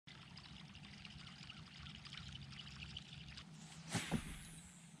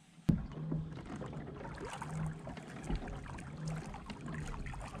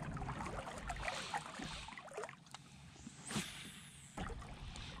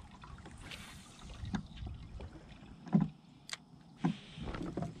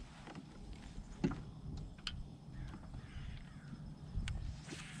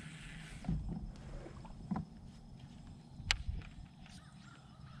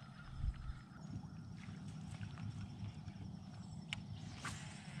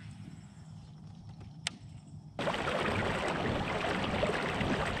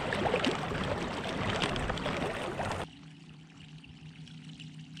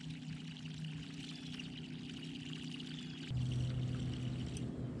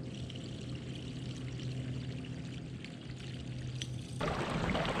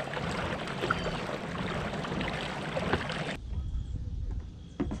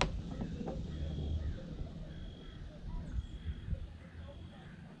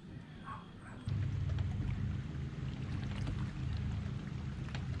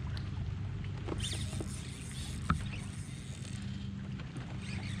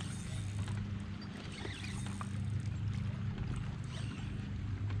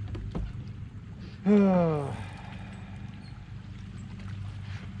Well,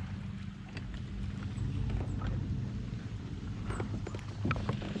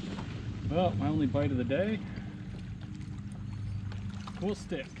 my only bite of the day will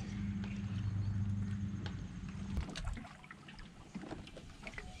stick.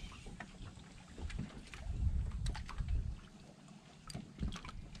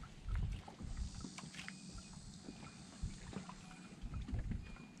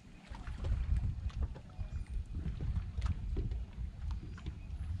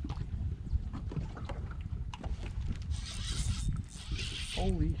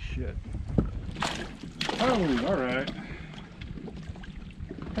 Holy shit. Oh, all right.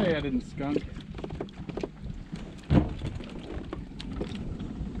 Hey, I didn't skunk.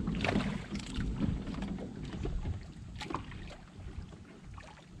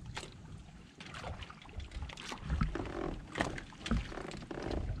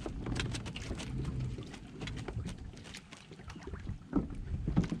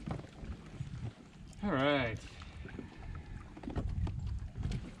 All right.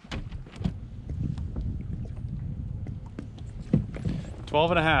 $12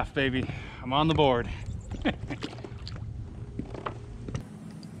 and a half, baby. I'm on the board.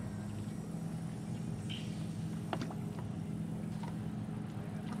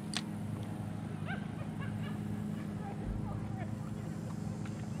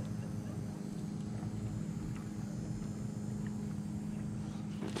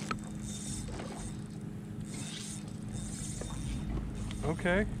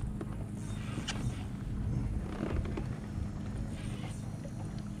 Okay.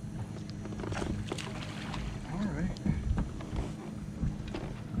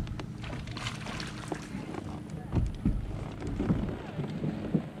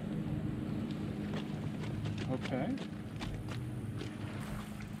 Okay.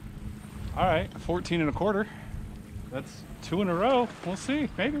 All right, 14 and a quarter. That's 2 in a row. We'll see,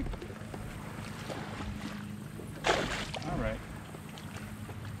 maybe. All right.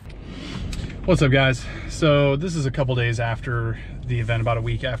 What's up, guys? So this is a couple days after the event, about a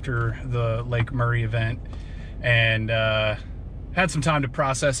week after the Lake Murray event, and had some time to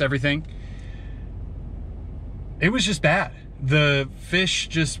process everything. It was just bad. The fish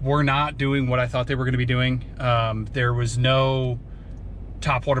just were not doing what I thought they were going to be doing. There was no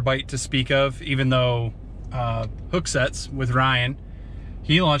topwater bite to speak of, even though hook sets with Ryan,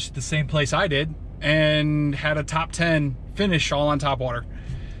 he launched at the same place I did and had a top 10 finish all on topwater.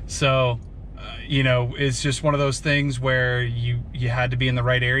 So, you know, it's just one of those things where you had to be in the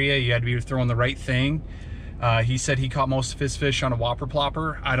right area. You had to be throwing the right thing. He said he caught most of his fish on a whopper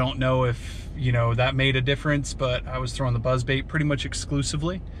plopper. I don't know if, you know, that made a difference, but I was throwing the buzzbait pretty much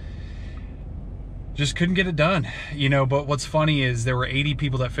exclusively. Just couldn't get it done, you know. But what's funny is there were 80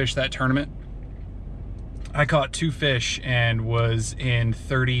 people that fished that tournament. I caught 2 fish and was in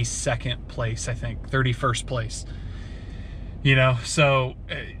 32nd place, I think, 31st place. You know, so,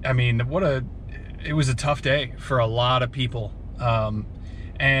 I mean, it was a tough day for a lot of people.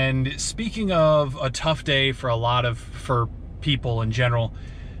 And speaking of a tough day for people in general,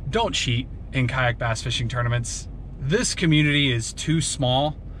 don't cheat in kayak bass fishing tournaments. This community is too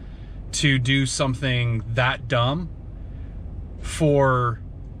small to do something that dumb for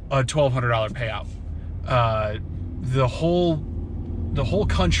a $1,200 payout. The whole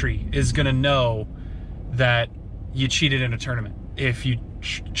country is gonna know that you cheated in a tournament if you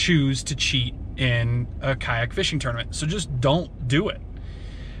choose to cheat in a kayak fishing tournament. So just don't do it.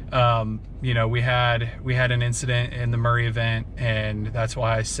 You know, we had an incident in the Murray event, and that's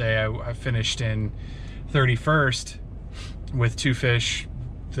why I say I finished in 31st with 2 fish.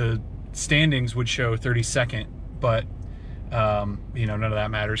 The standings would show 32nd, but you know, none of that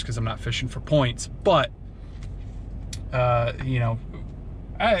matters because I'm not fishing for points. But you know,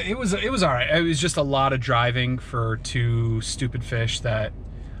 it was all right. It was just a lot of driving for 2 stupid fish that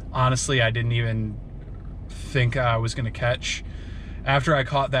honestly I didn't even think I was gonna catch. After I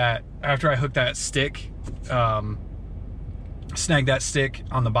hooked that stick, snagged that stick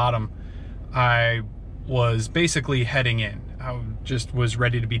on the bottom, I was basically heading in. I just was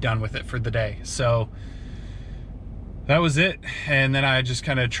ready to be done with it for the day. So that was it. And then I just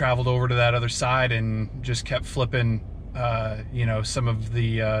kind of traveled over to that other side and just kept flipping, you know, some of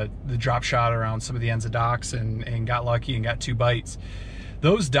the drop shot around some of the ends of docks, and got lucky and got 2 bites.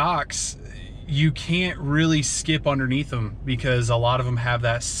 Those docks, you can't really skip underneath them because a lot of them have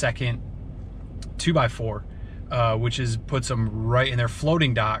that second 2x4, which puts them right in their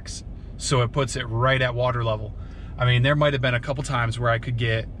floating docks. So it puts it right at water level. I mean, there might have been a couple times where I could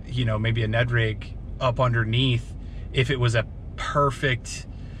get, you know, maybe a Ned rig up underneath if it was a perfect,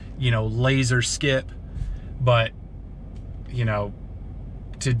 you know, laser skip, but, you know,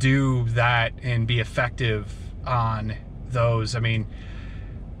 to do that and be effective on those, I mean,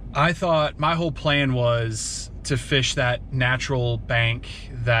 I thought my whole plan was to fish that natural bank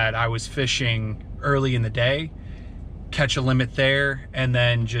that I was fishing early in the day, catch a limit there, and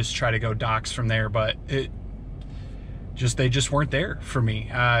then just try to go docks from there. But they just weren't there for me.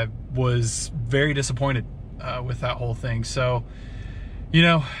 I was very disappointed with that whole thing. So, you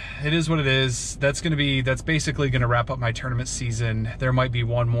know, it is what it is. That's basically gonna wrap up my tournament season. There might be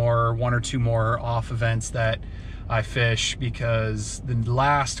one or two more off events that I fish, because the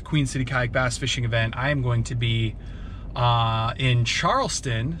last Queen City Kayak Bass Fishing event, I am going to be in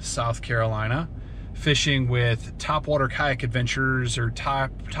Charleston, South Carolina, fishing with Topwater Kayak Adventures, or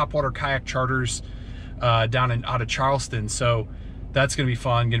Topwater Kayak Charters out of Charleston. So that's gonna be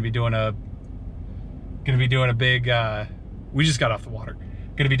fun. Gonna be doing a big we just got off the water.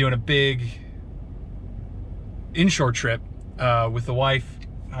 Gonna be doing a big inshore trip with the wife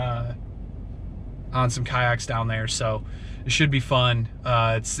on some kayaks down there. So it should be fun.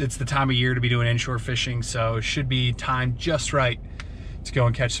 It's the time of year to be doing inshore fishing, so it should be timed just right to go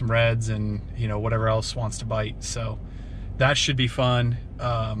and catch some reds and, you know, whatever else wants to bite. So that should be fun.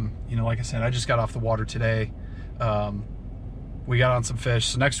 You know, like I said, I just got off the water today. We got on some fish.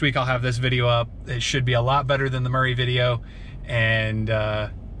 So next week I'll have this video up. It should be a lot better than the Murray video. And,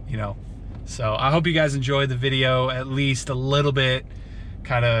 you know, so I hope you guys enjoyed the video, at least a little bit,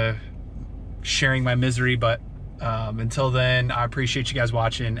 kind of sharing my misery. But until then, I appreciate you guys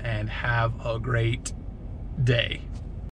watching, and have a great day.